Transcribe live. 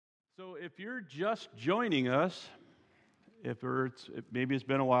if you're just joining us, maybe it's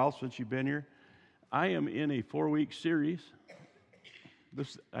been a while since you've been here, I am in a 4-week series.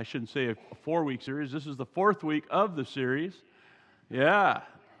 I shouldn't say a 4-week series. This is the 4th week of the series. Yeah.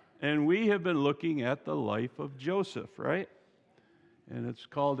 And we have been looking at the life of Joseph, right? And it's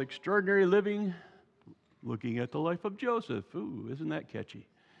called Extraordinary Living, looking at the life of Joseph. Ooh, isn't that catchy?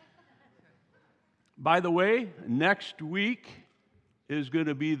 By the way, next week is going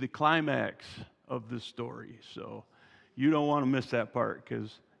to be the climax of the story. So you don't want to miss that part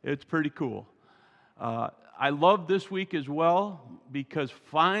because it's pretty cool. I love this week as well because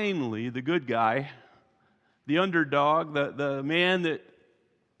finally the good guy, the underdog, the man that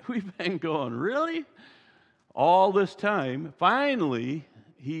we've been going, really? All this time, finally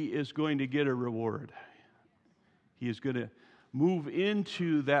he is going to get a reward. He is going to move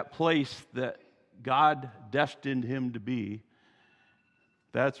into that place that God destined him to be.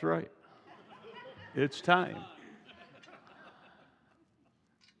 That's right. It's time.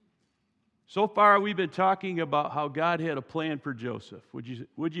 So far, we've been talking about how God had a plan for Joseph. Would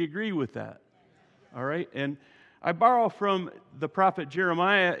you agree with that? All right. And I borrow from the prophet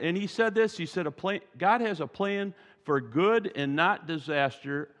Jeremiah, and he said this. He said, God has a plan for good and not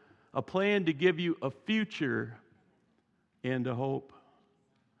disaster, a plan to give you a future and a hope.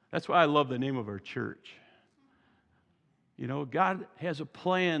 That's why I love the name of our church. You know, God has a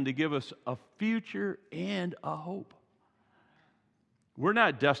plan to give us a future and a hope. We're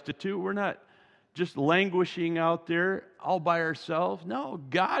not destitute. We're not just languishing out there all by ourselves. No,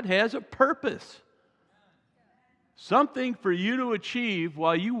 God has a purpose. Something for you to achieve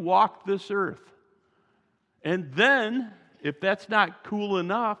while you walk this earth. And then, if that's not cool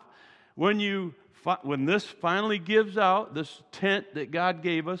enough, when this finally gives out, this tent that God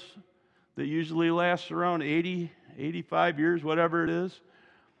gave us, that usually lasts around 80, 85 years, whatever it is,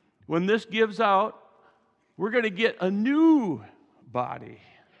 when this gives out, we're going to get a new body.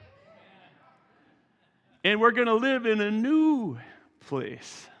 And we're going to live in a new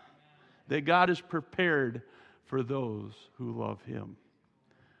place that God has prepared for those who love Him.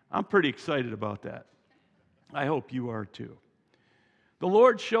 I'm pretty excited about that. I hope you are too. The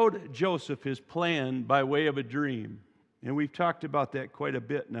Lord showed Joseph his plan by way of a dream, and we've talked about that quite a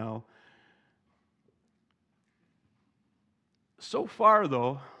bit now. So far,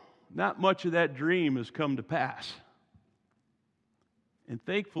 though, not much of that dream has come to pass. And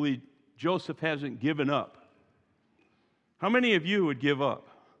thankfully, Joseph hasn't given up. How many of you would give up?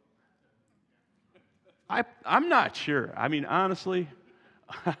 I'm not sure. I mean, honestly,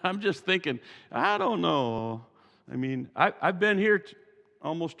 I'm just thinking, I don't know. I mean, I've been here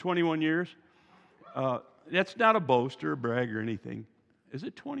almost 21 years. That's not a boast or a brag or anything. Is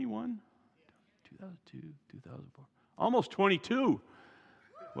it 21? 2002, 2004. Almost 22.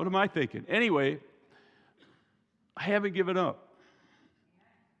 What am I thinking? Anyway, I haven't given up.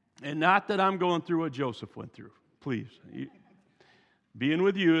 And not that I'm going through what Joseph went through. Please. Being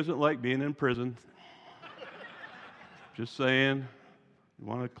with you isn't like being in prison. Just saying. I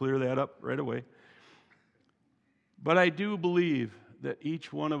want to clear that up right away. But I do believe that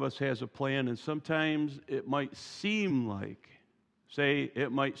each one of us has a plan, and sometimes it might seem like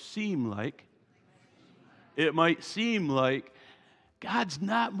God's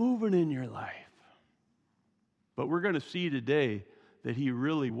not moving in your life. But we're going to see today that He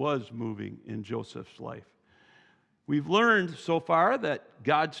really was moving in Joseph's life. We've learned so far that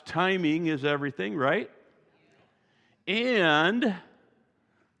God's timing is everything, right? And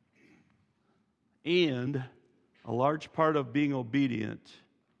a large part of being obedient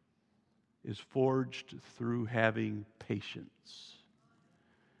is forged through having patience.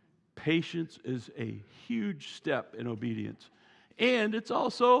 Patience is a huge step in obedience. And it's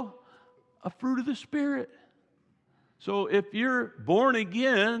also a fruit of the Spirit. So if you're born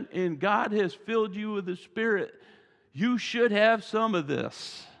again and God has filled you with the Spirit, you should have some of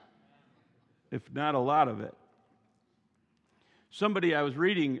this, if not a lot of it. I was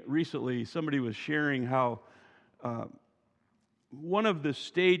reading recently, somebody was sharing how one of the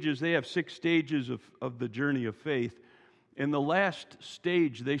stages, they have 6 stages of the journey of faith. In the last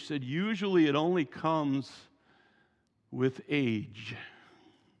stage, they said usually it only comes with age.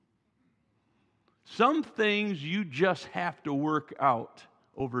 Some things you just have to work out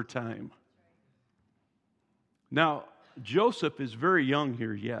over time. Now, Joseph is very young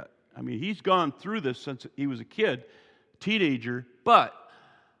here yet. I mean, he's gone through this since he was a kid, teenager, but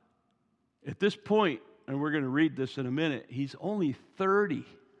at this point, and we're going to read this in a minute, he's only 30.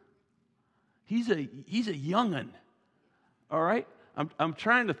 He's a young'un. All right? I'm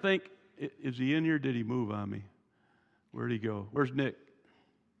trying to think, is he in here? Did he move on me? Where'd he go? Where's Nick?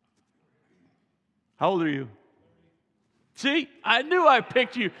 How old are you? See, I knew I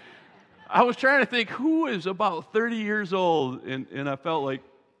picked you. I was trying to think who is about 30 years old, and I felt like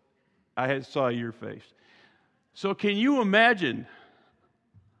saw your face. So can you imagine?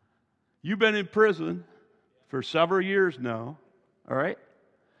 You've been in prison for several years now, all right?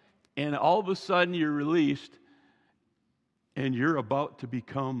 And all of a sudden you're released, and you're about to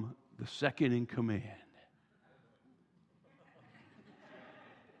become the second in command.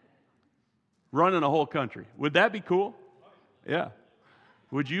 Running a whole country. Would that be cool? Yeah.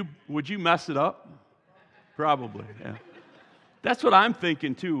 Would you mess it up? Probably, yeah. That's what I'm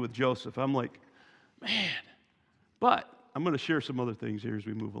thinking too with Joseph. I'm like, man. But I'm going to share some other things here as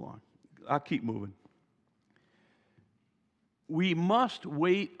we move along. I'll keep moving. We must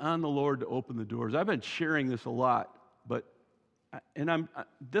wait on the Lord to open the doors. I've been sharing this a lot, but I'm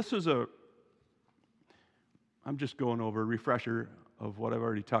just going over a refresher of what I've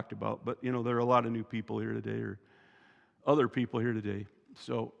already talked about. But there are a lot of new people here today, or other people here today.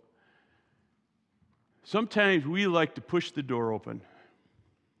 So sometimes we like to push the door open.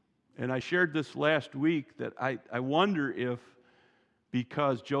 And I shared this last week that I wonder if,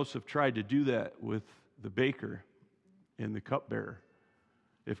 because Joseph tried to do that with the baker and the cupbearer,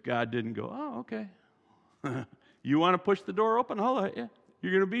 if God didn't go, oh, okay. You want to push the door open? I'll let you.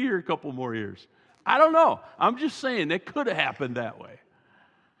 You're going to be here a couple more years. I don't know. I'm just saying it could have happened that way.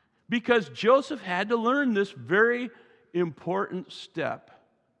 Because Joseph had to learn this very important step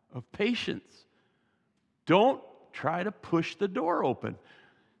of patience. Don't try to push the door open.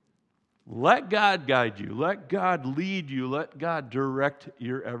 Let God guide you. Let God lead you. Let God direct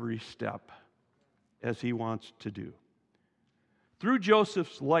your every step as He wants to do. Through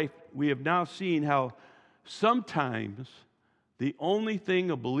Joseph's life, we have now seen how sometimes the only thing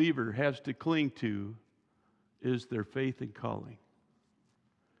a believer has to cling to is their faith and calling.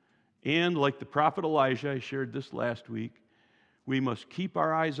 And like the prophet Elijah, I shared this last week, we must keep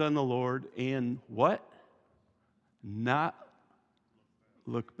our eyes on the Lord and what? Not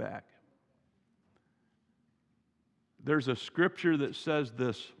look back. There's a scripture that says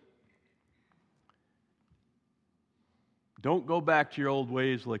this: don't go back to your old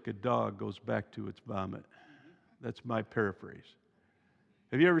ways like a dog goes back to its vomit. That's my paraphrase.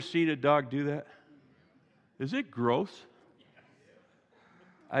 Have you ever seen a dog do that? Is it gross?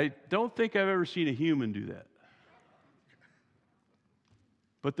 I don't think I've ever seen a human do that.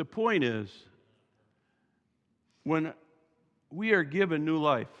 But the point is, when we are given new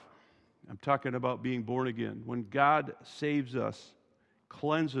life, I'm talking about being born again, when God saves us,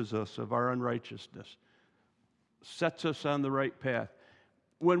 cleanses us of our unrighteousness, sets us on the right path,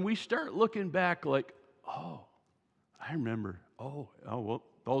 when we start looking back like, oh, I remember, well,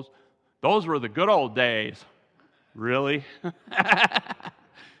 those were the good old days. Really?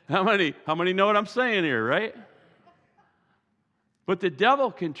 How many know what I'm saying here, right? But the devil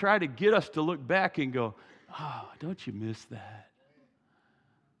can try to get us to look back and go, oh, don't you miss that?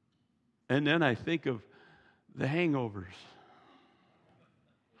 And then I think of the hangovers.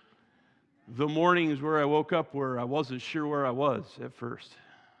 The mornings where I woke up where I wasn't sure where I was at first.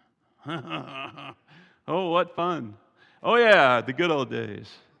 Oh, what fun. Oh, yeah, the good old days.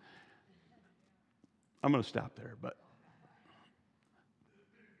 I'm going to stop there, but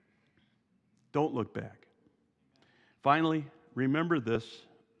don't look back. Finally, remember this,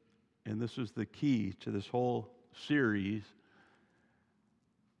 and this is the key to this whole series.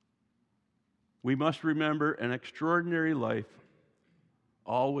 We must remember an extraordinary life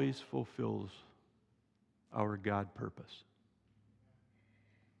always fulfills our God purpose.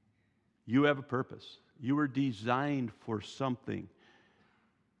 You have a purpose. You were designed for something.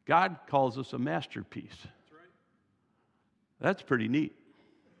 God calls us a masterpiece. That's right. That's pretty neat.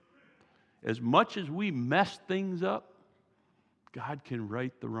 As much as we mess things up, God can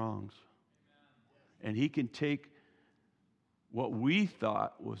right the wrongs. And He can take what we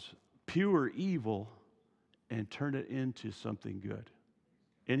thought was pure evil and turn it into something good.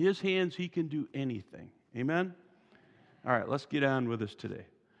 In His hands, He can do anything. Amen? All right, let's get on with this today.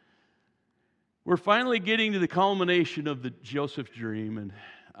 We're finally getting to the culmination of the Joseph dream, and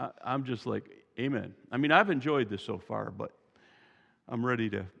I'm just like, amen. I mean, I've enjoyed this so far, but I'm ready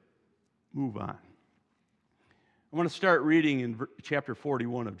to move on. I want to start reading in chapter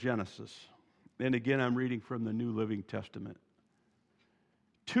 41 of Genesis. And again, I'm reading from the New Living Testament.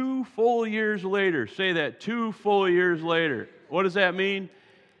 2 full years later, say that, 2 full years later. What does that mean?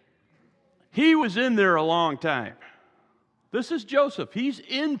 He was in there a long time. This is Joseph. He's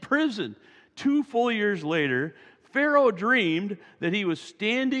in prison. 2 full years later, Pharaoh dreamed that he was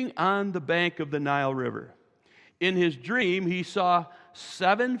standing on the bank of the Nile River. In his dream, he saw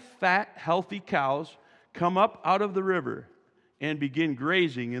 7 fat, healthy cows come up out of the river and begin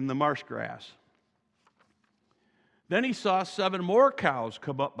grazing in the marsh grass. Then he saw 7 more cows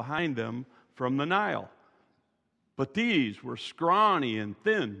come up behind them from the Nile. But these were scrawny and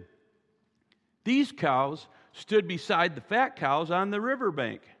thin. These cows stood beside the fat cows on the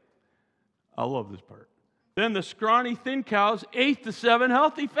riverbank. I love this part. Then the scrawny, thin cows ate the 7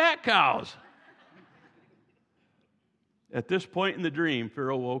 healthy fat cows. At this point in the dream,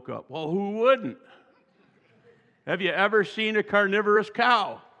 Pharaoh woke up. Well, who wouldn't? Have you ever seen a carnivorous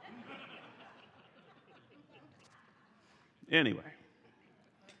cow? Anyway.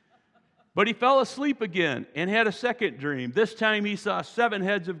 But he fell asleep again and had a second dream. This time he saw 7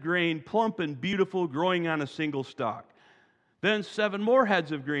 heads of grain, plump and beautiful, growing on a single stalk. Then 7 more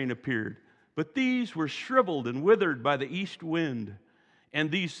heads of grain appeared, but these were shriveled and withered by the east wind. And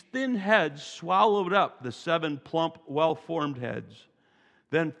these thin heads swallowed up the 7 plump, well-formed heads.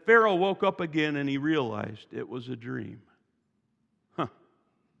 Then Pharaoh woke up again and he realized it was a dream.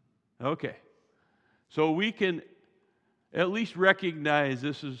 Okay. So we can at least recognize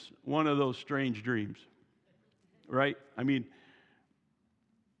this is one of those strange dreams, right? I mean,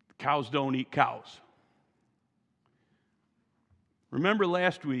 cows don't eat cows. Remember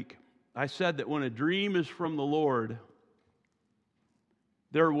last week, I said that when a dream is from the Lord,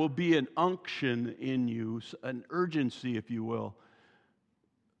 there will be an unction in you, an urgency, if you will,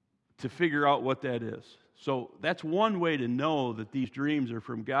 to figure out what that is. So that's one way to know that these dreams are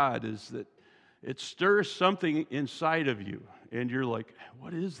from God, is that it stirs something inside of you, and you're like,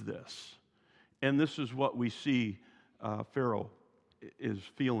 what is this? And this is what we see Pharaoh is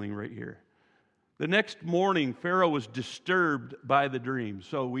feeling right here. The next morning, Pharaoh was disturbed by the dream,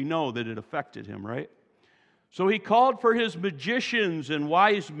 so we know that it affected him, right? So he called for his magicians and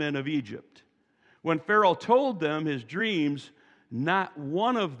wise men of Egypt. When Pharaoh told them his dreams, not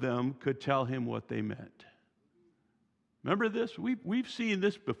one of them could tell him what they meant. Remember this? We've seen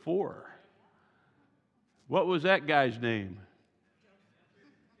this before. What was that guy's name?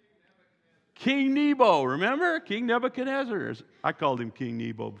 King Nebo, remember? King Nebuchadnezzar. I called him King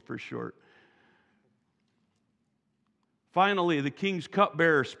Nebo for short. Finally, the king's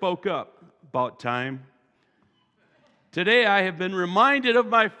cupbearer spoke up. About time. Today I have been reminded of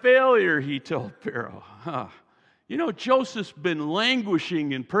my failure, he told Pharaoh. You know, Joseph's been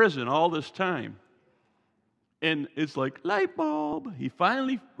languishing in prison all this time. And it's like, light bulb. He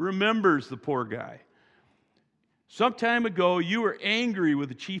finally remembers the poor guy. Some time ago, you were angry with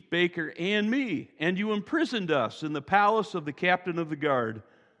the chief baker and me, and you imprisoned us in the palace of the captain of the guard.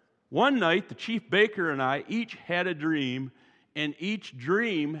 One night, the chief baker and I each had a dream, and each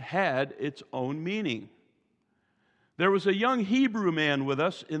dream had its own meaning. There was a young Hebrew man with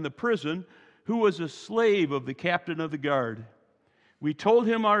us in the prison who was a slave of the captain of the guard. We told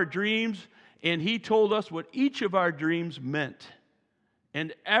him our dreams, and he told us what each of our dreams meant.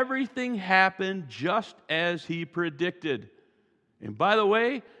 And everything happened just as he predicted. And by the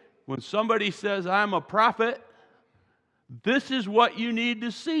way, when somebody says, I'm a prophet, this is what you need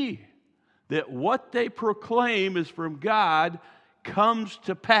to see. That what they proclaim is from God comes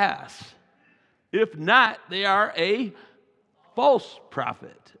to pass. If not, they are a false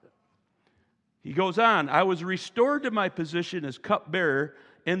prophet. He goes on, I was restored to my position as cupbearer,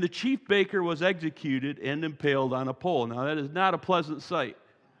 and the chief baker was executed and impaled on a pole. Now, that is not a pleasant sight.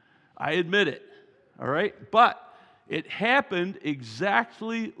 I admit it, all right? But it happened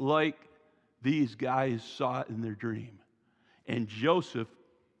exactly like these guys saw it in their dream. And Joseph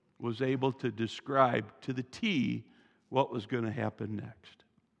was able to describe to the T what was going to happen next.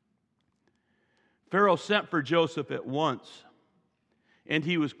 Pharaoh sent for Joseph at once, and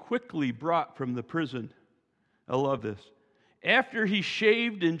he was quickly brought from the prison. I love this. After he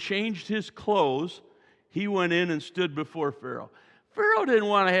shaved and changed his clothes, he went in and stood before Pharaoh. Pharaoh didn't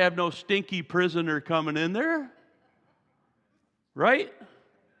want to have no stinky prisoner coming in there, right?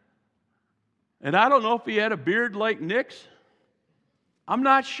 And I don't know if he had a beard like Nick's. I'm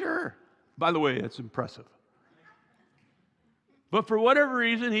not sure. By the way, that's impressive. But for whatever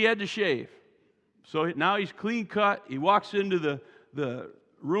reason, he had to shave. So now he's clean cut. He walks into the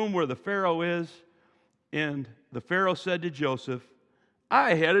room where the Pharaoh is, and the Pharaoh said to Joseph,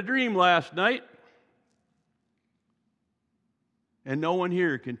 I had a dream last night, and no one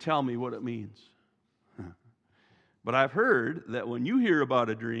here can tell me what it means. But I've heard that when you hear about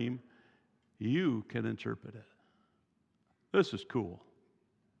a dream, you can interpret it. This is cool.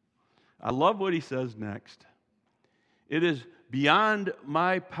 I love what he says next. It is beyond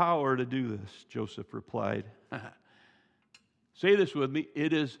my power to do this, Joseph replied. Say this with me.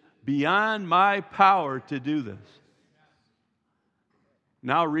 It is beyond my power to do this.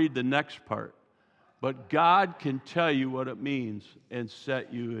 Now read the next part. But God can tell you what it means and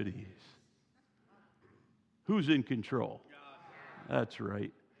set you at ease. Who's in control? That's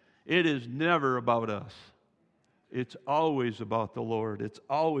right. It is never about us. It's always about the Lord. It's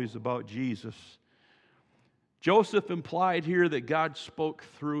always about Jesus. Joseph implied here that God spoke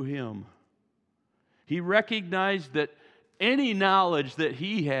through him. He recognized that any knowledge that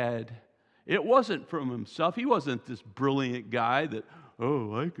he had, it wasn't from himself. He wasn't this brilliant guy that,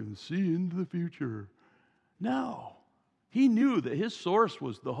 oh, I can see into the future. No. He knew that his source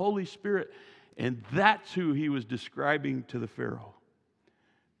was the Holy Spirit, and that's who he was describing to the Pharaoh.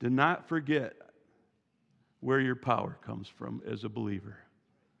 Do not forget where your power comes from as a believer.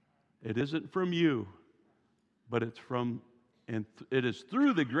 It isn't from you, but it's from, and it is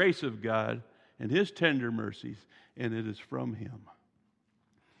through the grace of God and his tender mercies, and it is from him.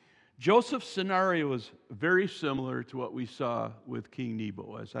 Joseph's scenario is very similar to what we saw with King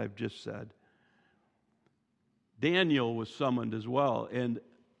Nebo, as I've just said. Daniel was summoned as well, and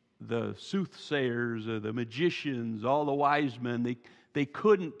the soothsayers, the magicians, all the wise men, they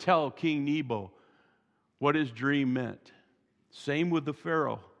couldn't tell King Nebo what his dream meant. Same with the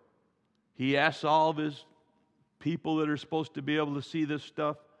Pharaoh. He asked all of his people that are supposed to be able to see this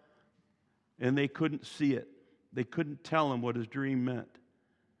stuff, and they couldn't see it. They couldn't tell him what his dream meant.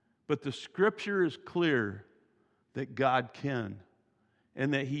 But the Scripture is clear that God can,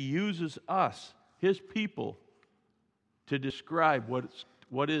 and that he uses us, his people, to describe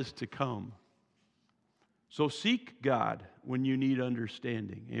what is to come. So seek God when you need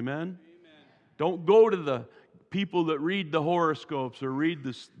understanding. Amen? Amen. Don't go to the people that read the horoscopes or read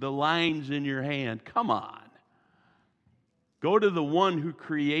the lines in your hand. Come on. Go to the one who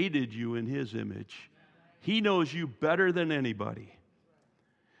created you in his image. He knows you better than anybody.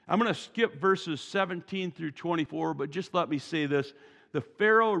 I'm going to skip verses 17 through 24, but just let me say this. The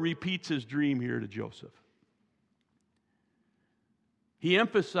Pharaoh repeats his dream here to Joseph. He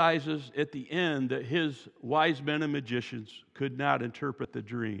emphasizes at the end that his wise men and magicians could not interpret the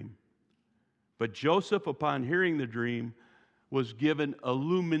dream. But Joseph, upon hearing the dream, was given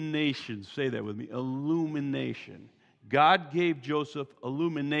illumination. Say that with me, illumination. God gave Joseph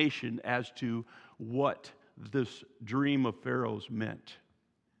illumination as to what this dream of Pharaoh's meant.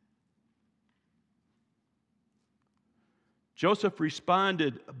 Joseph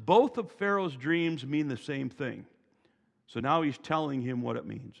responded, both of Pharaoh's dreams mean the same thing. So now he's telling him what it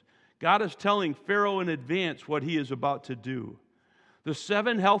means. God is telling Pharaoh in advance what he is about to do. The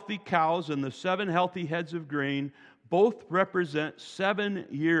 7 healthy cows and the 7 healthy heads of grain both represent 7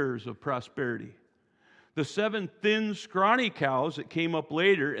 years of prosperity. The 7 thin, scrawny cows that came up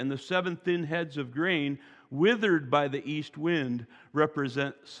later and the 7 thin heads of grain withered by the east wind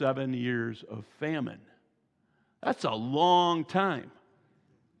represent 7 years of famine. That's a long time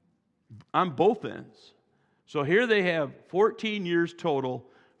on both ends. So here they have 14 years total.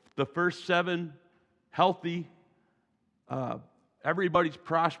 The first 7 healthy, everybody's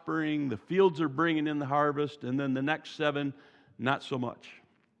prospering, the fields are bringing in the harvest, and then the next 7, not so much.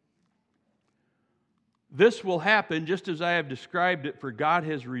 This will happen just as I have described it, for God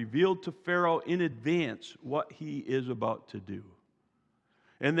has revealed to Pharaoh in advance what he is about to do.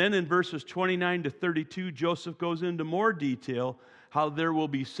 And then in verses 29 to 32, Joseph goes into more detail how there will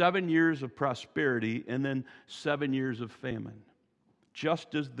be 7 years of prosperity and then 7 years of famine,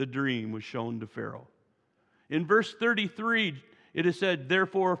 just as the dream was shown to Pharaoh. In verse 33, it is said,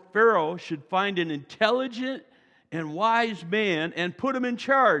 therefore Pharaoh should find an intelligent and wise man and put him in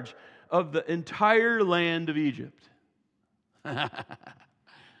charge of the entire land of Egypt.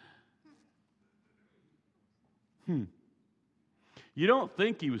 You don't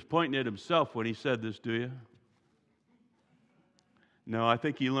think he was pointing at himself when he said this, do you? No, I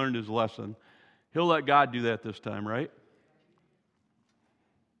think he learned his lesson. He'll let God do that this time, right?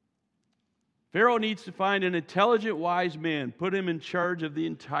 Pharaoh needs to find an intelligent, wise man, put him in charge of the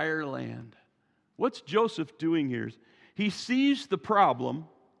entire land. What's Joseph doing here? He sees the problem,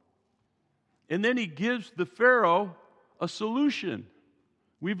 and then he gives the Pharaoh a solution.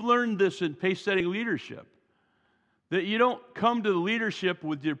 We've learned this in pace-setting leadership, that you don't come to the leadership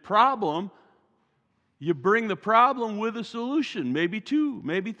with your problem. You bring the problem with a solution, maybe 2,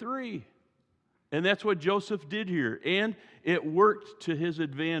 maybe 3. And that's what Joseph did here, and it worked to his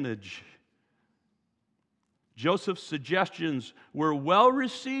advantage. Joseph's suggestions were well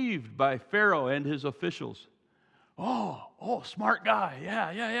received by Pharaoh and his officials. Oh, smart guy.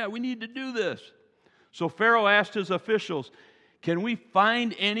 Yeah, we need to do this. So Pharaoh asked his officials, can we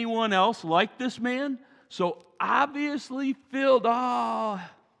find anyone else like this man? So obviously filled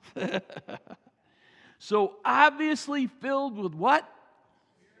with what?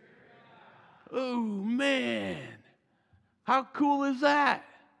 Oh, man. How cool is that?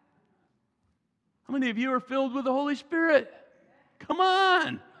 How many of you are filled with the Holy Spirit? Come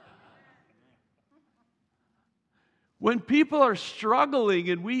on. When people are struggling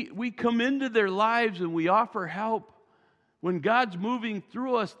and we come into their lives and we offer help, when God's moving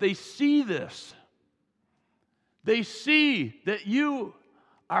through us, they see this. They see that you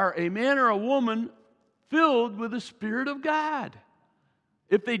are a man or a woman filled with the Spirit of God.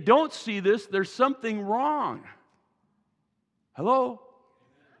 If they don't see this, there's something wrong. Hello?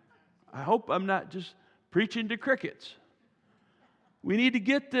 I hope I'm not just preaching to crickets. We need to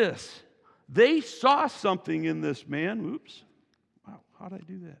get this. They saw something in this man. Oops. Wow, how did I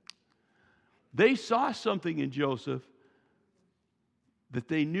do that? They saw something in Joseph that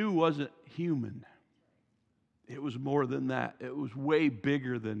they knew wasn't human. It was more than that. It was way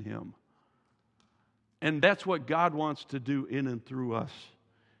bigger than him. And that's what God wants to do in and through us.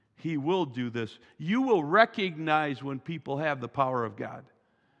 He will do this. You will recognize when people have the power of God.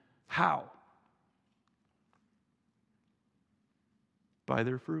 How? By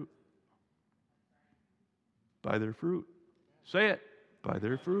their fruit. By their fruit. Say it. By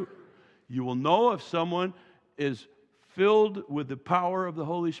their fruit. You will know if someone is filled with the power of the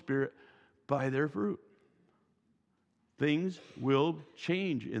Holy Spirit by their fruit. Things will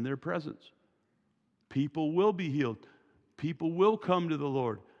change in their presence. People will be healed. People will come to the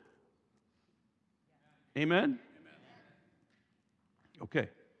Lord. Amen? Okay.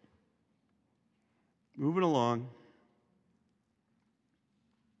 Moving along.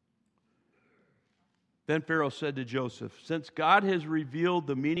 Then Pharaoh said to Joseph, "Since God has revealed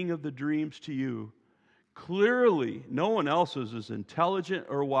the meaning of the dreams to you, clearly no one else is as intelligent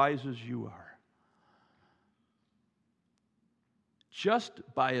or wise as you are. Just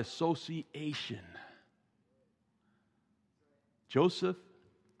by association, Joseph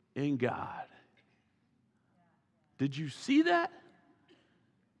and God." Did you see that?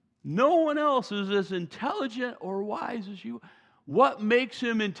 No one else is as intelligent or wise as you. What makes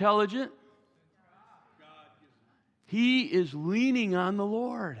him intelligent? He is leaning on the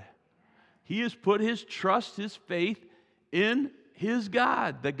Lord. He has put his trust, his faith in his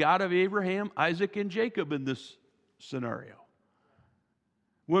God, the God of Abraham, Isaac, and Jacob in this scenario.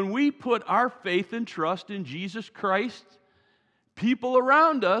 When we put our faith and trust in Jesus Christ, people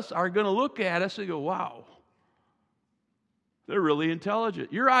around us are going to look at us and go, wow, they're really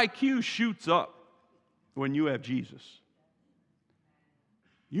intelligent. Your IQ shoots up when you have Jesus.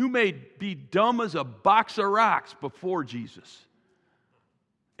 You may be dumb as a box of rocks before Jesus.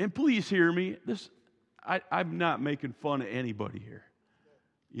 And please hear me. I'm not making fun of anybody here.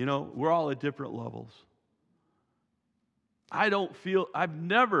 You know, we're all at different levels. I've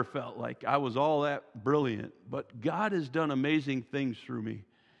never felt like I was all that brilliant, but God has done amazing things through me.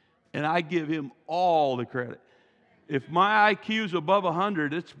 And I give him all the credit. If my IQ is above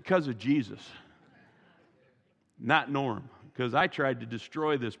 100, it's because of Jesus, not Norm. Because I tried to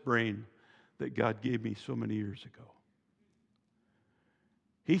destroy this brain that God gave me so many years ago.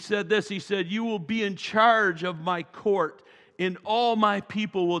 He said this, he said, "You will be in charge of my court, and all my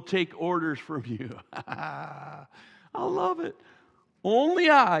people will take orders from you." I love it. "Only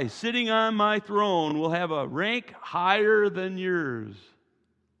I, sitting on my throne, will have a rank higher than yours."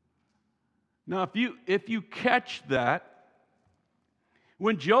 Now, if you catch that,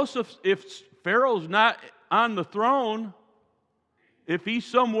 if Pharaoh's not on the throne, if he's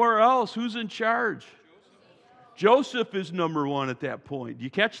somewhere else, who's in charge? Joseph is number one at that point. Do you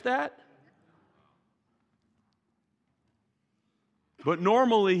catch that? But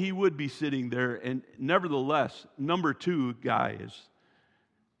normally he would be sitting there, and nevertheless, number two guy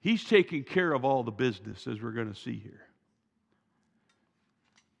he's taking care of all the business, as we're going to see here.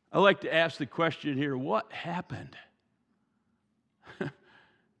 I like to ask the question here, what happened?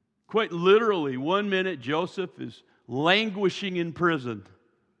 Quite literally, 1 minute Joseph is languishing in prison,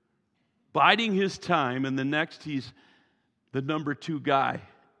 biding his time, and the next he's the number two guy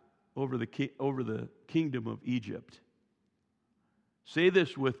over the kingdom of Egypt. Say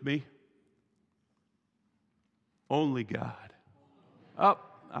this with me. Only God. Oh,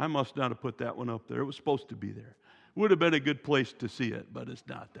 I must not have put that one up there. It was supposed to be there. Would have been a good place to see it, but it's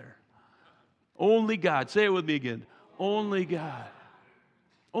not there. Only God. Say it with me again. Only God.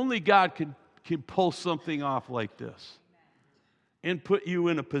 Only God can pull something off like this and put you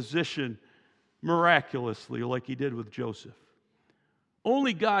in a position miraculously like he did with Joseph.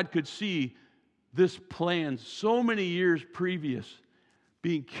 Only God could see this plan so many years previous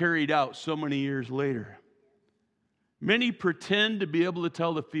being carried out so many years later. Many pretend to be able to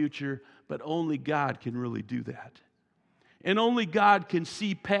tell the future, but only God can really do that. And only God can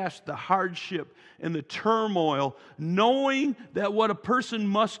see past the hardship and the turmoil, knowing that what a person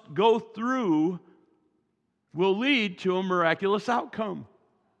must go through will lead to a miraculous outcome.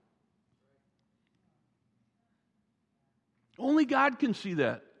 Only God can see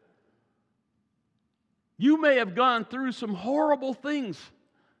that. You may have gone through some horrible things.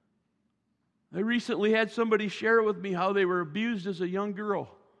 I recently had somebody share with me how they were abused as a young girl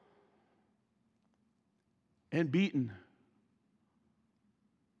and beaten.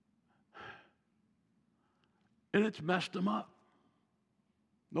 And it's messed them up.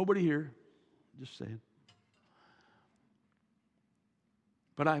 Nobody here, just saying.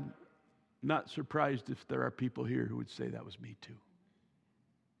 But I'm not surprised if there are people here who would say that was me too.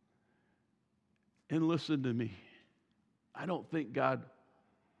 And listen to me. I don't think God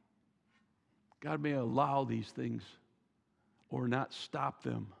may allow these things or not stop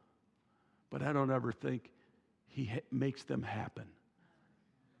them, but I don't ever think He makes them happen.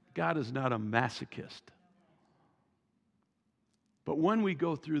 God is not a masochist. But when we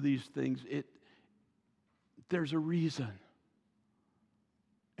go through these things, there's a reason.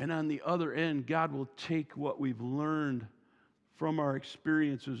 And on the other end, God will take what we've learned from our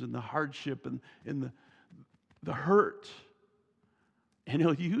experiences and the hardship and the hurt, and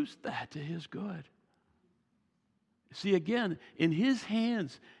He'll use that to His good. See, again, in His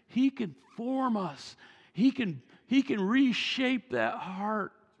hands, He can form us. He can reshape that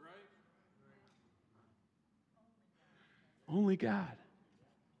heart. Only God.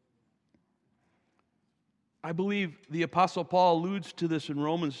 I believe the Apostle Paul alludes to this in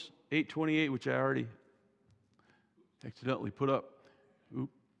Romans 8:28, which I already accidentally put up.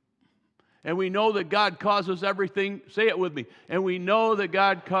 And we know that God causes everything, say it with me, and we know that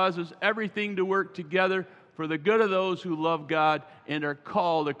God causes everything to work together for the good of those who love God and are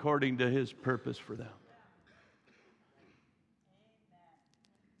called according to His purpose for them.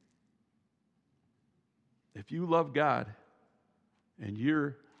 If you love God and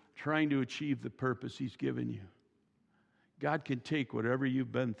you're trying to achieve the purpose He's given you, God can take whatever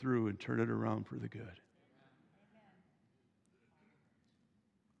you've been through and turn it around for the good.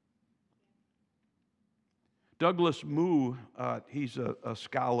 Douglas Moo, he's a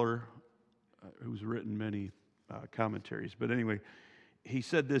scholar who's written many commentaries. But anyway, he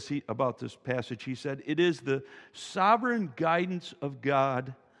said this about this passage. He said, "It is the sovereign guidance of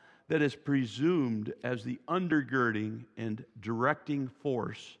God that is presumed as the undergirding and directing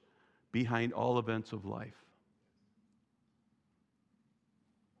force behind all events of life."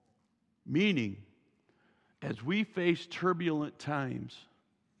 Meaning, as we face turbulent times,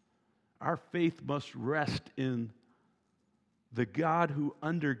 our faith must rest in the God who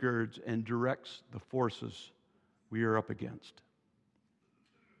undergirds and directs the forces we are up against.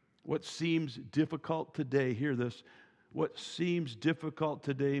 What seems difficult today, hear this, what seems difficult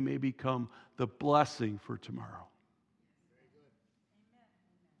today may become the blessing for tomorrow.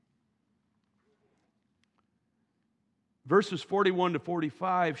 Verses 41 to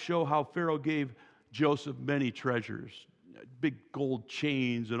 45 show how Pharaoh gave Joseph many treasures, big gold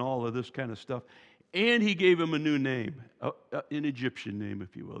chains and all of this kind of stuff. And he gave him a new name, an Egyptian name,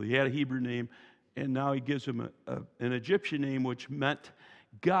 if you will. He had a Hebrew name, and now he gives him an Egyptian name, which meant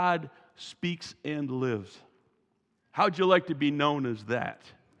God speaks and lives. How'd you like to be known as that?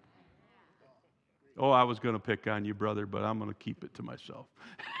 Oh, I was going to pick on you, brother, but I'm going to keep it to myself.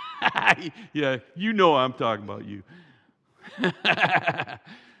 Yeah, you know I'm talking about you.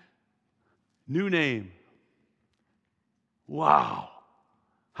 New name. Wow.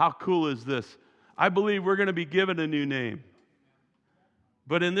 How cool is this? I believe we're going to be given a new name.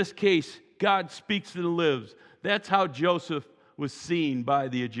 But in this case, God speaks and lives. That's how Joseph was seen by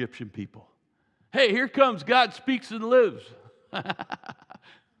the Egyptian people. Hey, here comes God speaks and lives.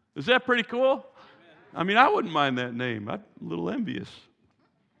 Is that pretty cool? I mean, I wouldn't mind that name. I'm a little envious.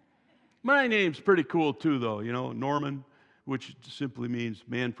 My name's pretty cool too, though. You know, Norman, which simply means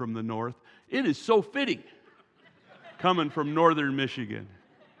man from the north. It is so fitting coming from northern Michigan.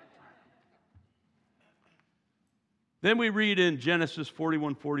 Then we read in Genesis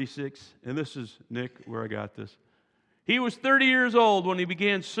 41:46, and this is, Nick, where I got this. He was 30 years old when he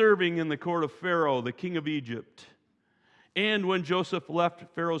began serving in the court of Pharaoh, the king of Egypt. And when Joseph left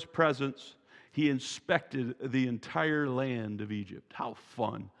Pharaoh's presence, he inspected the entire land of Egypt. How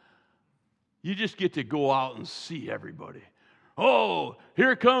fun. You just get to go out and see everybody. Oh,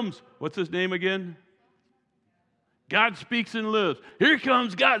 here comes, what's his name again? God speaks and lives. Here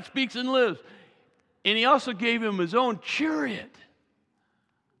comes God speaks and lives. And he also gave him his own chariot.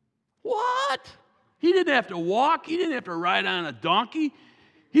 What? He didn't have to walk. He didn't have to ride on a donkey.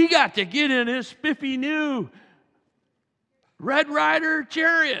 He got to get in his spiffy new Red Rider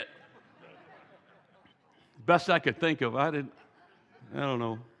chariot. Best I could think of. I don't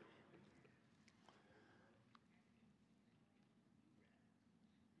know.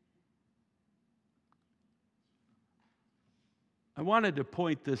 I wanted to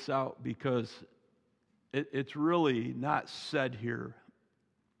point this out because it's really not said here,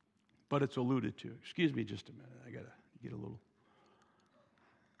 but it's alluded to. Excuse me just a minute. I got to get a little.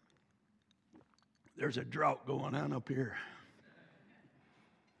 There's a drought going on up here.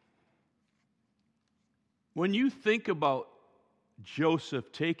 When you think about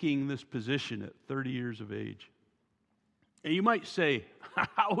Joseph taking this position at 30 years of age, and you might say,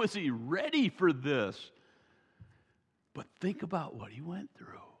 how was he ready for this? But think about what he went through.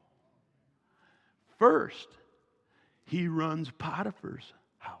 First, he runs Potiphar's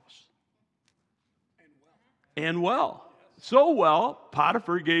house. And well. So well,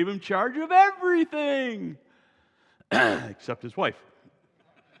 Potiphar gave him charge of everything, except his wife,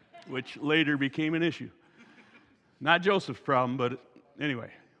 which later became an issue. Not Joseph's problem, but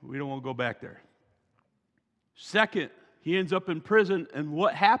anyway, we don't want to go back there. Second, he ends up in prison, and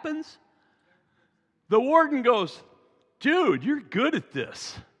what happens? The warden goes, dude, you're good at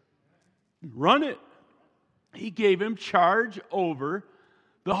this. Run it. He gave him charge over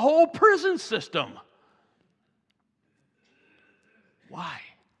the whole prison system. Why?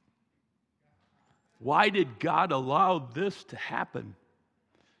 Why did God allow this to happen?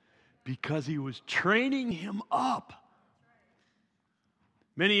 Because he was training him up.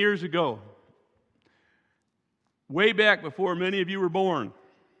 Many years ago, way back before many of you were born,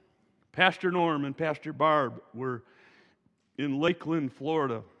 Pastor Norm and Pastor Barb were in Lakeland,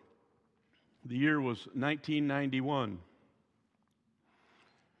 Florida. The year was 1991.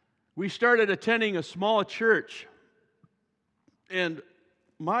 We started attending a small church, and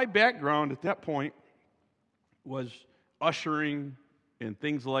my background at that point was ushering and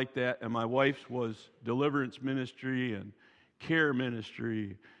things like that, and my wife's was deliverance ministry and care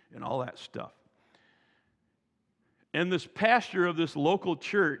ministry and all that stuff. And this pastor of this local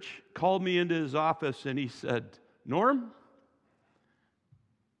church called me into his office and he said, Norm,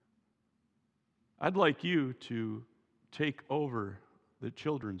 I'd like you to take over the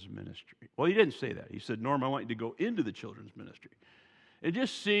children's ministry. Well, he didn't say that. He said, Norm, I want you to go into the children's ministry and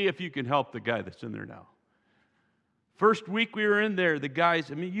just see if you can help the guy that's in there now. First week we were in there, the guys,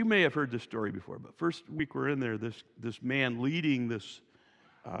 I mean, you may have heard this story before, but first week we're in there, this man leading this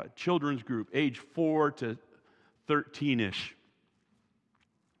children's group, age 4 to 13-ish.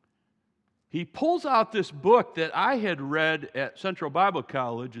 He pulls out this book that I had read at Central Bible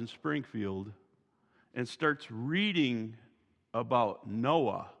College in Springfield and starts reading about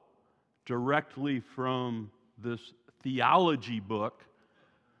Noah directly from this theology book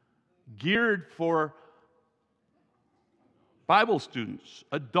geared for Bible students,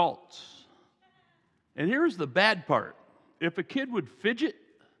 adults. And here's the bad part. If a kid would fidget,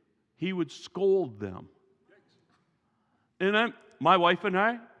 he would scold them. And my wife and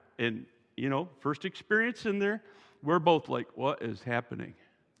I, and first experience in there, we're both like, what is happening?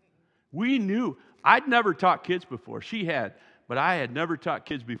 We knew. I'd never taught kids before. She had, but I had never taught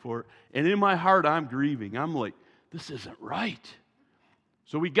kids before. And in my heart, I'm grieving. I'm like, this isn't right.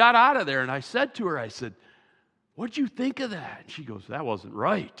 So we got out of there, and I said to her, I said, what'd you think of that? And she goes, that wasn't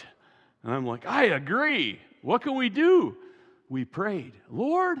right. And I'm like, I agree. What can we do? We prayed,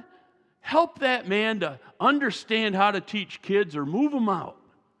 Lord, help that man to understand how to teach kids or move them out.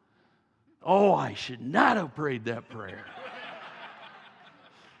 Oh, I should not have prayed that prayer.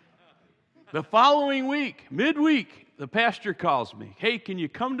 The following week, midweek, the pastor calls me. Hey, can you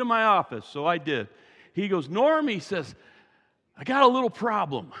come to my office? So I did. He goes, Norm, he says, I got a little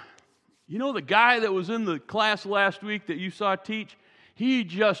problem. You know the guy that was in the class last week that you saw teach? He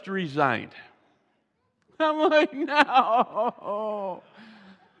just resigned. I'm like, no.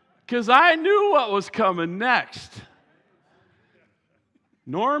 Because I knew what was coming next.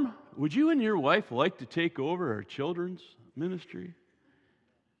 Norm, would you and your wife like to take over our children's ministry?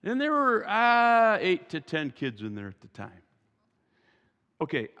 And there were 8 to 10 kids in there at the time.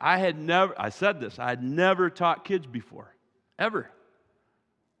 Okay, I said this, I had never taught kids before, ever.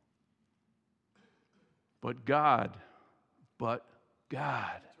 But God.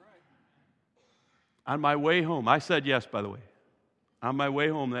 On my way home, I said yes, by the way. On my way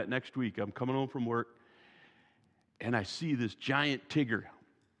home that next week, I'm coming home from work, and I see this giant tigger.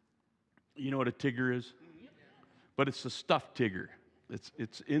 You know what a tigger is? But it's a stuffed tigger.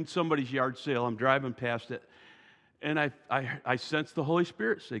 It's in somebody's yard sale. I'm driving past it, and I sense the Holy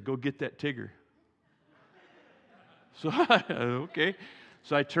Spirit say, go get that tigger. So, okay.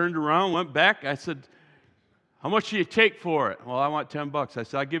 So I turned around, went back. I said, How much do you take for it? Well, I want $10. I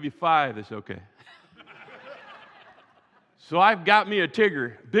said, I'll give you 5. They said, okay. So I've got me a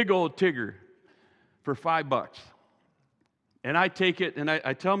Tigger, big old Tigger, for $5. And I take it, and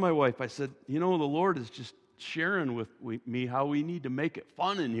I tell my wife, I said, the Lord is just sharing with me how we need to make it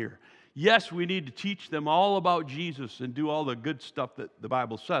fun in here. Yes, we need to teach them all about Jesus and do all the good stuff that the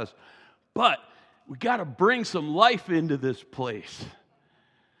Bible says. But we got to bring some life into this place.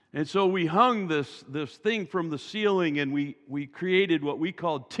 And so we hung this thing from the ceiling, and we created what we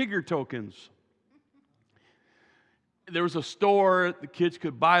called Tigger tokens. There was a store. The kids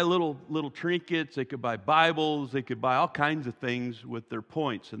could buy little trinkets. They could buy Bibles. They could buy all kinds of things with their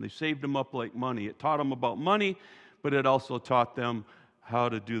points, and they saved them up like money. It taught them about money, but it also taught them how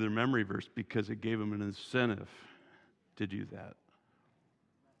to do their memory verse because it gave them an incentive to do that.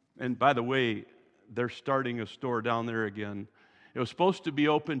 And by the way, they're starting a store down there again. It was supposed to be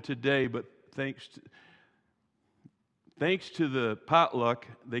open today, but thanks to the potluck,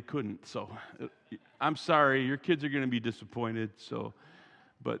 they couldn't. So I'm sorry, your kids are going to be disappointed.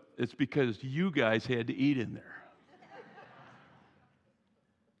 But it's because you guys had to eat in there.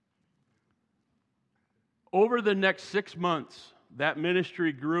 Over the next 6 months, that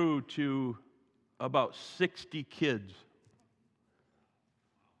ministry grew to about 60 kids.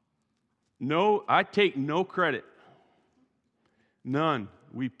 No, I take no credit. None.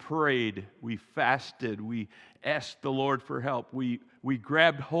 We prayed, we fasted, we asked the Lord for help. We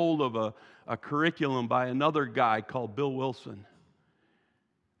grabbed hold of a curriculum by another guy called Bill Wilson.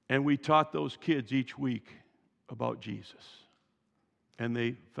 And we taught those kids each week about Jesus. And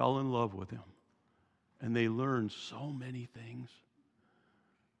they fell in love with him. And they learned so many things.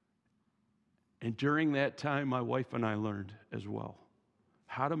 And during that time, my wife and I learned as well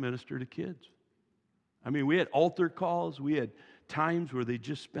how to minister to kids. I mean, we had altar calls. We had times where they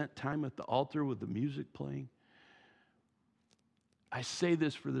just spent time at the altar with the music playing. I say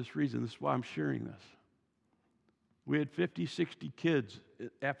this for this reason. This is why I'm sharing this. We had 50, 60 kids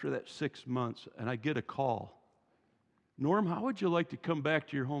after that 6 months, and I get a call. Norm, how would you like to come back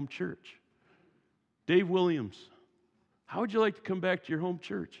to your home church? Dave Williams, how would you like to come back to your home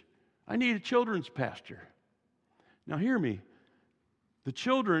church? I need a children's pastor. Now hear me. The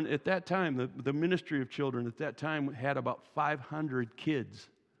children at that time, the ministry of children at that time had about 500 kids.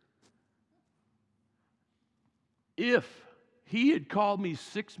 If he had called me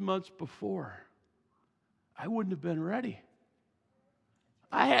 6 months before, I wouldn't have been ready.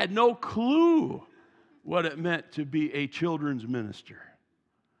 I had no clue what it meant to be a children's minister.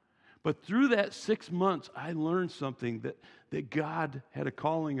 But through that 6 months, I learned something that God had a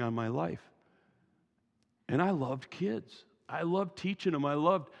calling on my life. And I loved kids. I loved teaching them. I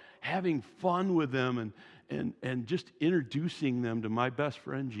loved having fun with them and just introducing them to my best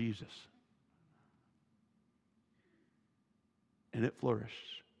friend, Jesus. And it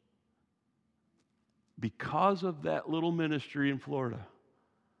flourished. Because of that little ministry in Florida,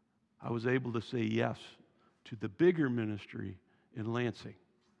 I was able to say yes to the bigger ministry in Lansing.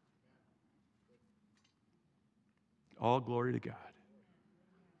 All glory to God.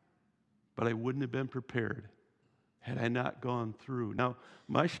 But I wouldn't have been prepared had I not gone through. Now,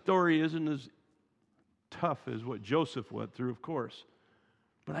 my story isn't as tough as what Joseph went through, of course.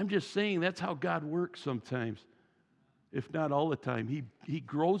 But I'm just saying that's how God works sometimes, if not all the time. He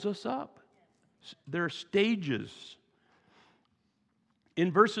grows us up. There are stages.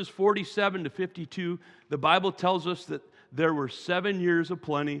 In verses 47 to 52, the Bible tells us that there were 7 years of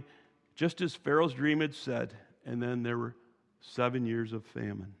plenty, just as Pharaoh's dream had said, and then there were 7 years of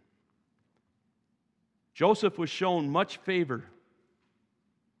famine. Joseph was shown much favor.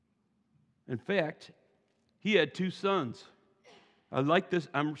 In fact, he had 2 sons. I like this.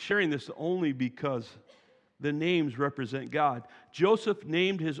 I'm sharing this only because the names represent God. Joseph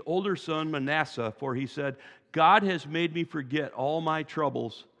named his older son Manasseh, for he said, God has made me forget all my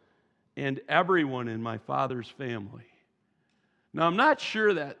troubles and everyone in my father's family. Now, I'm not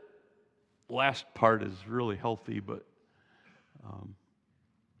sure that last part is really healthy, but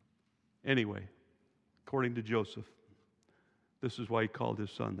anyway, according to Joseph, this is why he called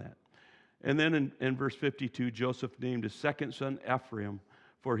his son that. And then in verse 52, Joseph named his second son Ephraim,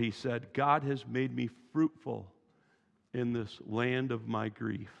 for he said, God has made me fruitful in this land of my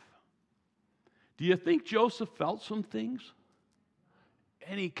grief. Do you think Joseph felt some things?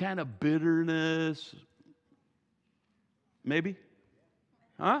 Any kind of bitterness? Maybe?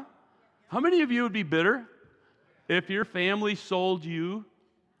 Huh? How many of you would be bitter if your family sold you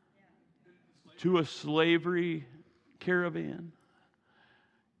to a slavery caravan?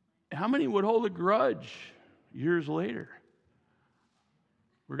 How many would hold a grudge years later?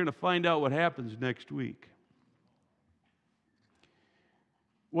 We're going to find out what happens next week.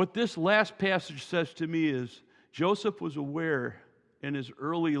 What this last passage says to me is Joseph was aware in his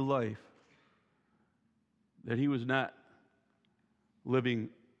early life that he was not living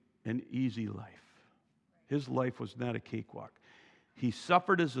an easy life. His life was not a cakewalk. He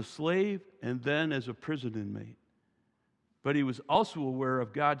suffered as a slave and then as a prison inmate. But he was also aware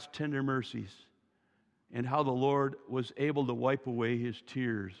of God's tender mercies and how the Lord was able to wipe away his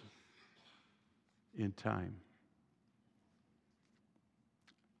tears in time.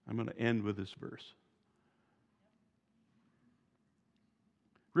 I'm going to end with this verse.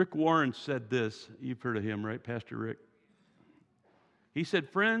 Rick Warren said this. You've heard of him, right, Pastor Rick? He said,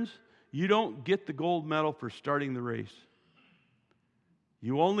 "Friends, you don't get the gold medal for starting the race.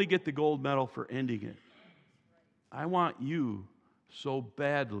 You only get the gold medal for ending it. I want you so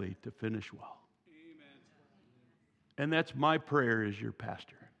badly to finish well." Amen. And that's my prayer as your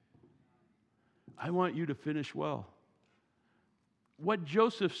pastor. I want you to finish well. What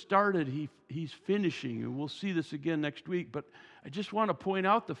Joseph started, he's finishing, and we'll see this again next week, but I just want to point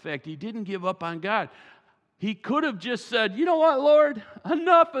out the fact he didn't give up on God. He could have just said, "You know what, Lord?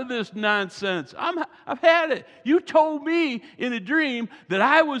 Enough of this nonsense. I've had it. You told me in a dream that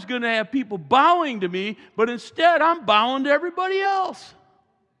I was going to have people bowing to me, but instead I'm bowing to everybody else.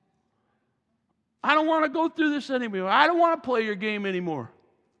 I don't want to go through this anymore. I don't want to play your game anymore."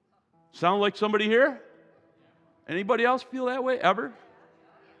 Sound like somebody here? Anybody else feel that way ever?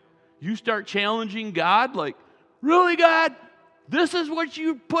 You start challenging God like, "Really, God? This is what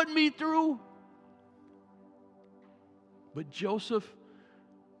you put me through?" But Joseph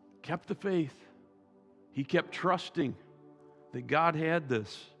kept the faith. He kept trusting that God had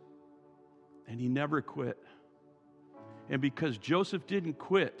this, and he never quit. And because Joseph didn't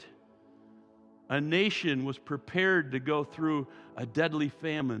quit, a nation was prepared to go through a deadly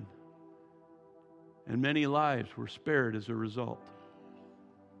famine, and many lives were spared as a result,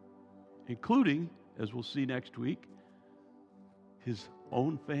 including, as we'll see next week, his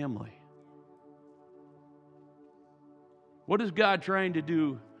own family. What is God trying to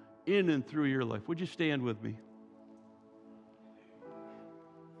do in and through your life? Would you stand with me?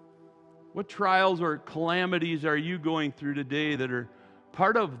 What trials or calamities are you going through today that are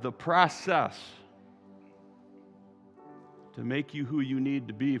part of the process to make you who you need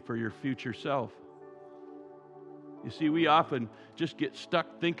to be for your future self? You see, we often just get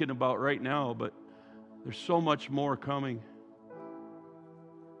stuck thinking about right now, but there's so much more coming.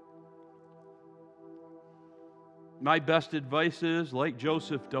 My best advice is, like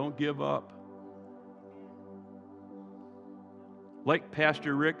Joseph, don't give up. Like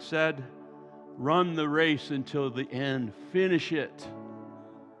Pastor Rick said, run the race until the end. Finish it.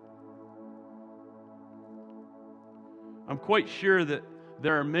 I'm quite sure that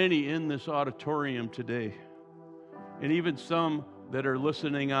there are many in this auditorium today, and even some that are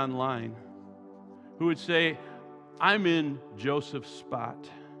listening online, who would say, "I'm in Joseph's spot,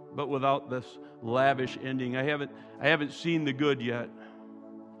 but without this lavish ending. I haven't seen the good yet.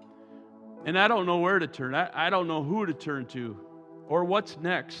 And I don't know where to turn. I don't know who to turn to or what's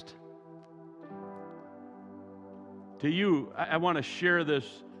next." To you, I want to share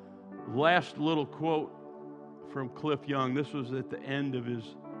this last little quote from Cliff Young. This was at the end of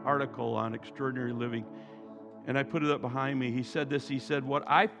his article on extraordinary living, and I put it up behind me. He said this. He said, "What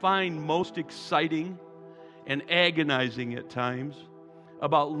I find most exciting and agonizing at times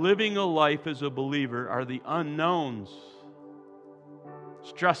about living a life as a believer are the unknowns,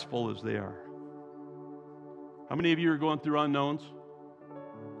 stressful as they are." How many of you are going through unknowns?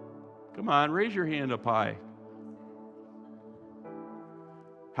 Come on, raise your hand up high.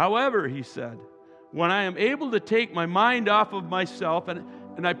 "However," he said, "when I am able to take my mind off of myself,"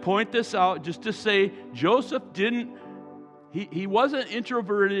 and I point this out just to say Joseph he wasn't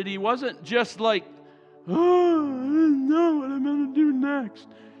introverted. He wasn't just like, "Oh, I don't know what I'm going to do next."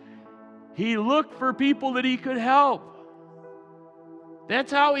 He looked for people that he could help.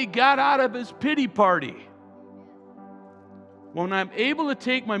 That's how he got out of his pity party. When I'm able to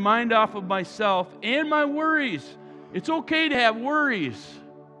take my mind off of myself and my worries, it's okay to have worries,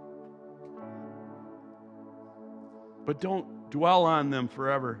 but don't dwell on them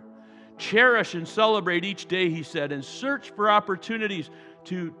forever. Cherish and celebrate each day, he said, and search for opportunities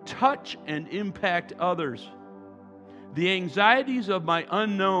to touch and impact others. The anxieties of my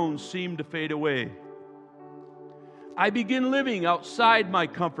unknowns seem to fade away. I begin living outside my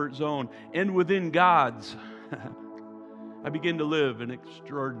comfort zone and within God's. I begin to live an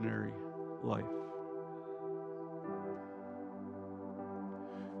extraordinary life.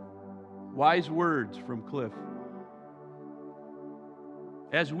 Wise words from Cliff.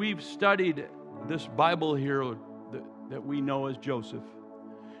 As we've studied this Bible hero that we know as Joseph,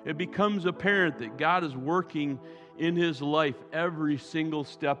 it becomes apparent that God is working in his life every single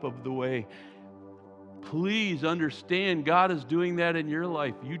step of the way. Please understand, God is doing that in your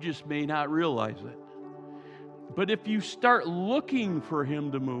life. You just may not realize it. But if you start looking for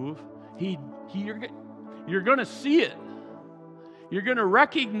him to move, you're going to see it. You're going to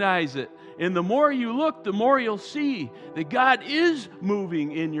recognize it. And the more you look, the more you'll see that God is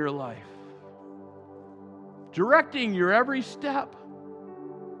moving in your life, directing your every step.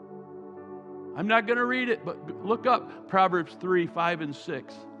 I'm not going to read it, but look up Proverbs 3, 5, and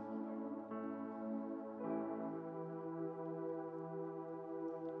 6.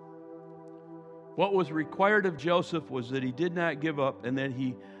 What was required of Joseph was that he did not give up and that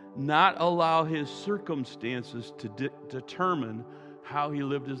he not allow his circumstances to determine how he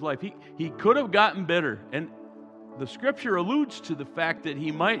lived his life. He could have gotten bitter, and the scripture alludes to the fact that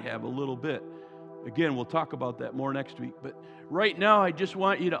he might have a little bit. Again, we'll talk about that more next week. But right now, I just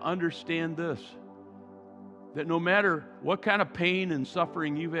want you to understand this, that no matter what kind of pain and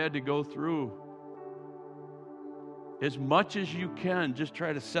suffering you've had to go through, as much as you can, just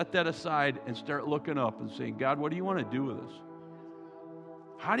try to set that aside and start looking up and saying, God, what do you want to do with this?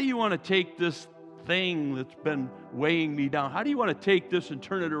 How do you want to take this thing that's been weighing me down? How do you want to take this and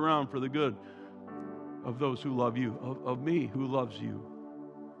turn it around for the good of those who love you, of me who loves you?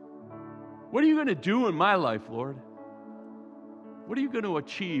 What are you going to do in my life, Lord? What are you going to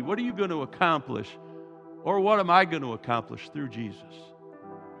achieve? What are you going to accomplish? Or what am I going to accomplish through Jesus?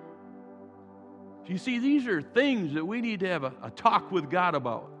 You see, these are things that we need to have a talk with God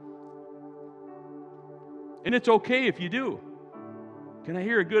about. And it's okay if you do. Can I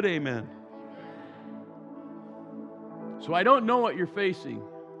hear a good amen? So I don't know what you're facing,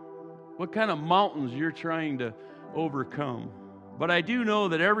 what kind of mountains you're trying to overcome. But I do know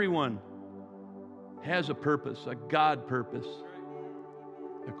that everyone has a purpose, a God purpose,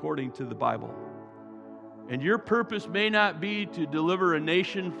 according to the Bible. And your purpose may not be to deliver a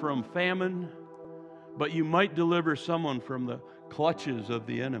nation from famine, but you might deliver someone from the clutches of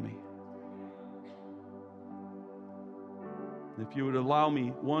the enemy. If you would allow me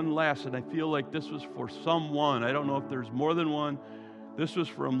one last, and I feel like this was for someone. I don't know if there's more than one. This was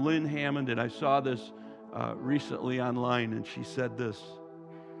from Lynn Hammond, and I saw this recently online, and she said this: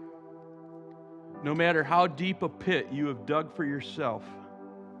 no matter how deep a pit you have dug for yourself,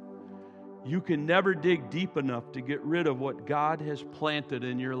 you can never dig deep enough to get rid of what God has planted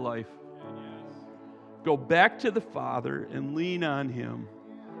in your life. Go back to the Father and lean on him.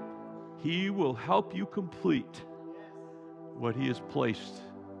 He will help you complete what he has placed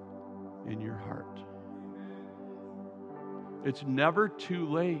in your heart. It's never too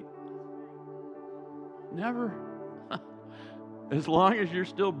late. Never. As long as you're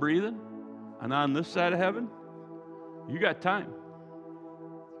still breathing and on this side of heaven, you got time.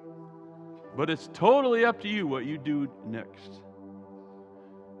 But it's totally up to you what you do next.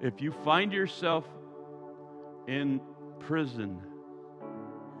 If you find yourself in prison,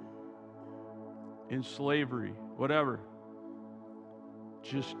 in slavery, whatever,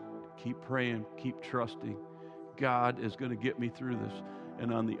 just keep praying, keep trusting. God is going to get me through this.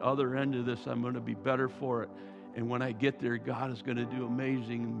 And on the other end of this, I'm going to be better for it. And when I get there, God is going to do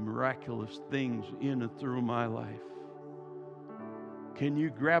amazing, miraculous things in and through my life. Can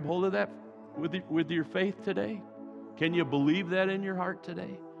you grab hold of that with your faith today? Can you believe that in your heart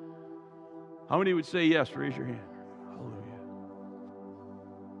today? How many would say yes? Raise your hand. Hallelujah.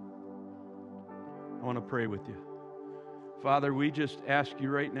 I want to pray with you. Father, we just ask you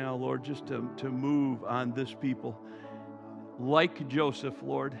right now, Lord, just to move on this people. Like Joseph,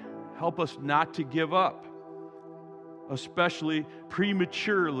 Lord, help us not to give up, especially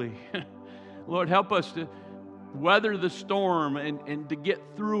prematurely. Lord, help us to weather the storm and to get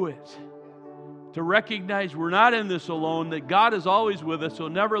through it. To recognize we're not in this alone, that God is always with us. He'll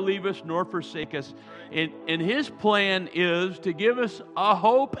never leave us nor forsake us. And his plan is to give us a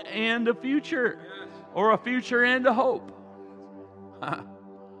hope and a future, or a future and a hope.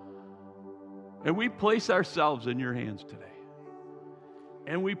 And we place ourselves in your hands today.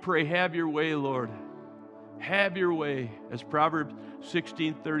 And we pray, have your way, Lord. Have your way. As Proverbs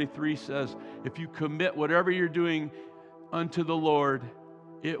 16:33 says, if you commit whatever you're doing unto the Lord,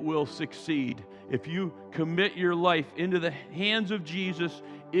 it will succeed. If you commit your life into the hands of Jesus,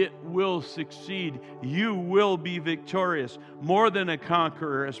 it will succeed. You will be victorious, more than a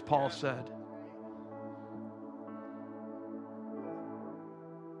conqueror, as Paul said.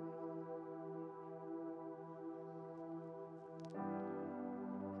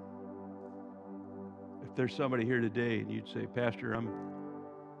 If there's somebody here today and you'd say, Pastor, I'm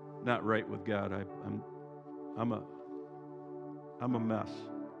not right with God. I'm a mess.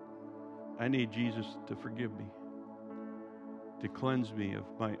 I need Jesus to forgive me, to cleanse me of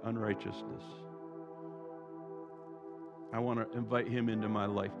my unrighteousness. I want to invite him into my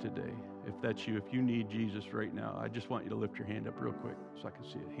life today. If that's you, if you need Jesus right now, I just want you to lift your hand up real quick so I can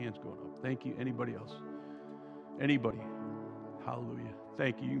see it. Hands going up. Thank you. Anybody else? Anybody? Hallelujah.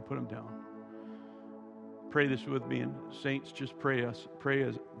 Thank you. You can put them down. Pray this with me, and saints, just pray this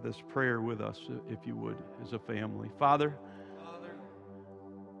prayer with us, if you would, as a family. Father,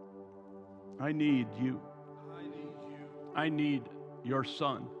 I need you. I need your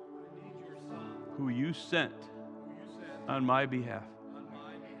Son, who you sent on my behalf.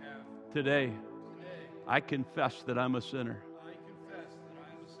 Today, I confess that I'm a sinner.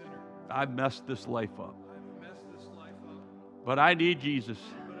 I've messed this life up. But I need Jesus.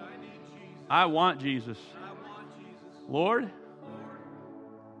 I want Jesus. Lord,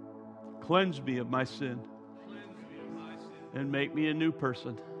 cleanse me of my sin and make me a new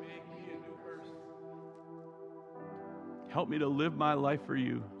person. Help me to live my life for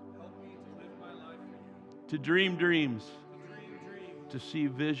you. To dream dreams. To see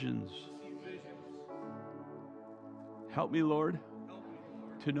visions. Help me, Lord,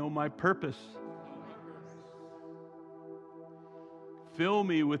 to know my purpose. Fill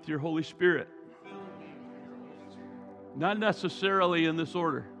me with your Holy Spirit. Not necessarily in this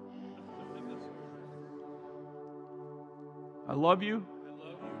order. I love you,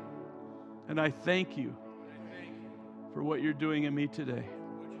 and I thank you for what you're doing in me today.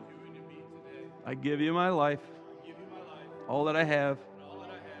 I give you my life, all that I have,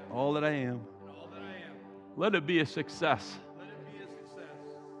 all that I am. Let it be a success.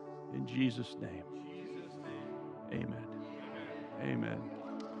 In Jesus' name. Amen. Amen.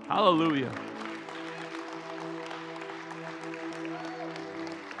 Hallelujah.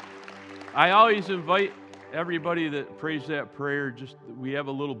 I always invite everybody that prays that prayer, we have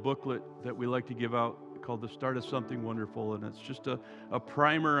a little booklet that we like to give out called The Start of Something Wonderful, and it's just a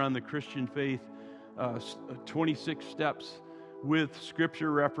primer on the Christian faith, 26 steps with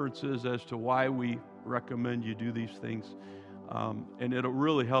scripture references as to why we recommend you do these things. And it'll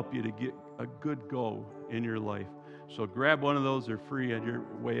really help you to get a good go in your life. So grab one of those. They're free on your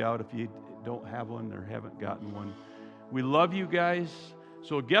way out if you don't have one or haven't gotten one. We love you guys.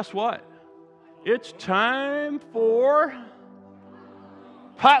 So guess what? It's time for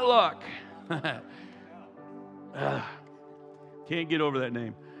potluck. Can't get over that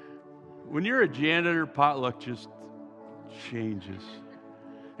name. When you're a janitor, potluck just changes.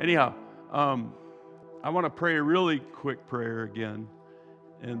 Anyhow, I want to pray a really quick prayer again.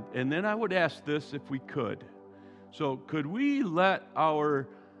 And then I would ask this if we could. So could we let our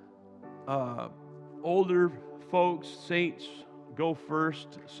older folks, saints, go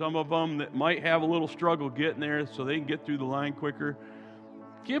first? Some of them that might have a little struggle getting there so they can get through the line quicker.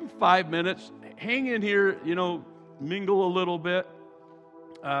 Give them 5 minutes. Hang in here, mingle a little bit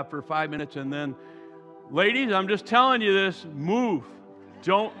for 5 minutes. And then, ladies, I'm just telling you this, move.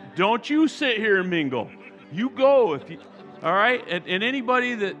 Don't you sit here and mingle. You go. All right? And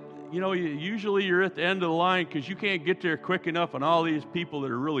anybody that, usually you're at the end of the line because you can't get there quick enough, and all these people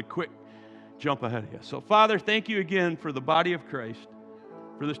that are really quick jump ahead of you. So, Father, thank you again for the body of Christ,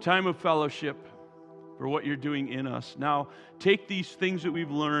 for this time of fellowship, for what you're doing in us. Now, take these things that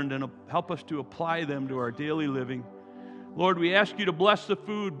we've learned and help us to apply them to our daily living. Lord, we ask you to bless the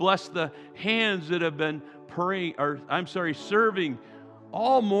food, bless the hands that have been serving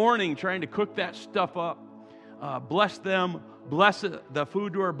all morning, trying to cook that stuff up. Bless them, bless the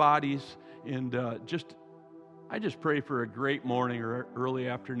food to our bodies, and I just pray for a great morning or early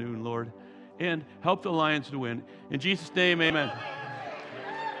afternoon, Lord, and help the Lions to win. In Jesus' name, amen.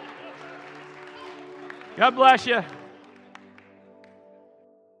 God bless you.